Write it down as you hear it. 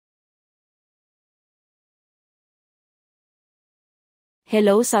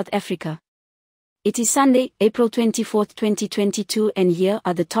Hello South Africa. It is Sunday, April 24, 2022, and here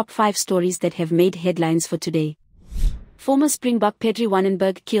are the top 5 stories that have made headlines for today. Former Springbok Pedrie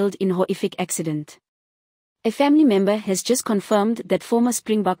Wannenburg killed in horrific accident. A family member has just confirmed that former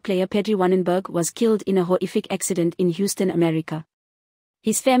Springbok player Pedrie Wannenburg was killed in a horrific accident in Houston, America.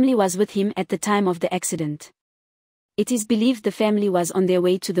 His family was with him at the time of the accident. It is believed the family was on their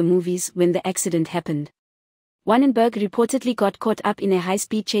way to the movies when the accident happened. Wannenburg reportedly got caught up in a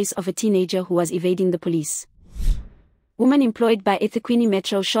high-speed chase of a teenager who was evading the police. Woman employed by eThekwini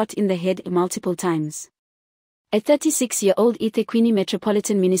Metro shot in the head multiple times. A 36-year-old eThekwini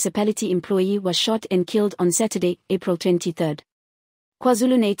Metropolitan Municipality employee was shot and killed on Saturday, April 23.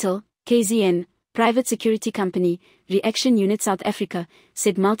 KwaZulu-Natal, KZN, private security company, Reaction Unit South Africa,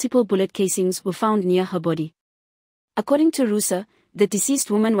 said multiple bullet casings were found near her body. According to RUSA, the deceased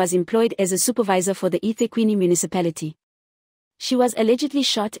woman was employed as a supervisor for the eThekwini municipality. She was allegedly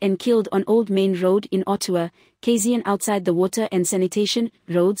shot and killed on Old Main Road in Ottawa, KZN, outside the Water and Sanitation,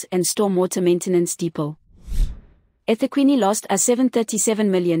 Roads and Stormwater Maintenance Depot. eThekwini lost a $737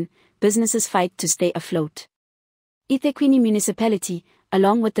 million, businesses fight to stay afloat. eThekwini municipality,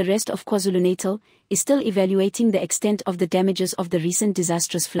 along with the rest of KwaZulu-Natal, is still evaluating the extent of the damages of the recent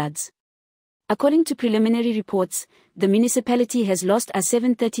disastrous floods. According to preliminary reports, the municipality has lost a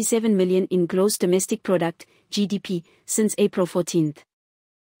 $737 million in gross domestic product, GDP, since April 14.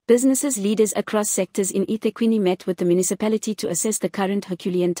 Businesses leaders across sectors in eThekwini met with the municipality to assess the current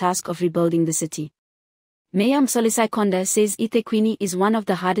Herculean task of rebuilding the city. Mayor Msolisai Konda says eThekwini is one of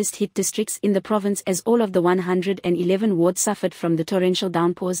the hardest hit districts in the province as all of the 111 wards suffered from the torrential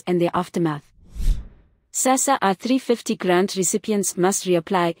downpours and their aftermath. SASSA R350 grant recipients must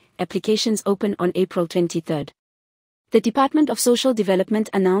reapply, applications open on April 23. The Department of Social Development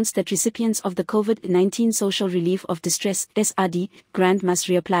announced that recipients of the COVID-19 Social Relief of Distress (SRD) grant must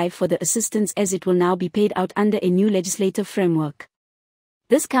reapply for the assistance as it will now be paid out under a new legislative framework.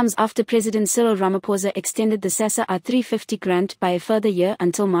 This comes after President Cyril Ramaphosa extended the SASSA R350 grant by a further year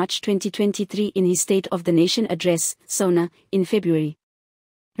until March 2023 in his State of the Nation address, SONA, in February.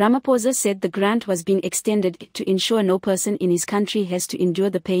 Ramaphosa said the grant was being extended to ensure no person in his country has to endure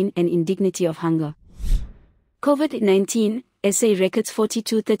the pain and indignity of hunger. COVID-19, SA records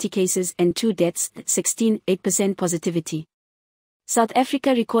 4230 cases and 2 deaths, 16.8% positivity. South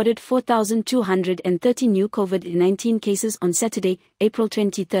Africa recorded 4,230 new COVID-19 cases on Saturday, April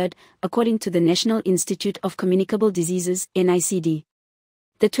 23, according to the National Institute of Communicable Diseases, NICD.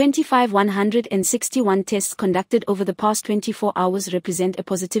 The 25,161 tests conducted over the past 24 hours represent a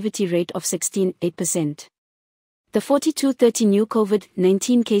positivity rate of 16.8%. The 4,230 new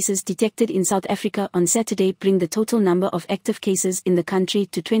COVID-19 cases detected in South Africa on Saturday bring the total number of active cases in the country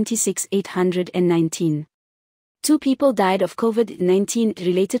to 26,819. 2 people died of COVID-19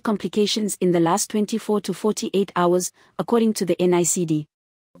 related complications in the last 24 to 48 hours, according to the NICD.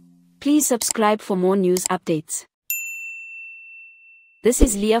 Please subscribe for more news updates. This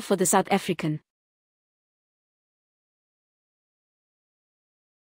is Leah for the South African.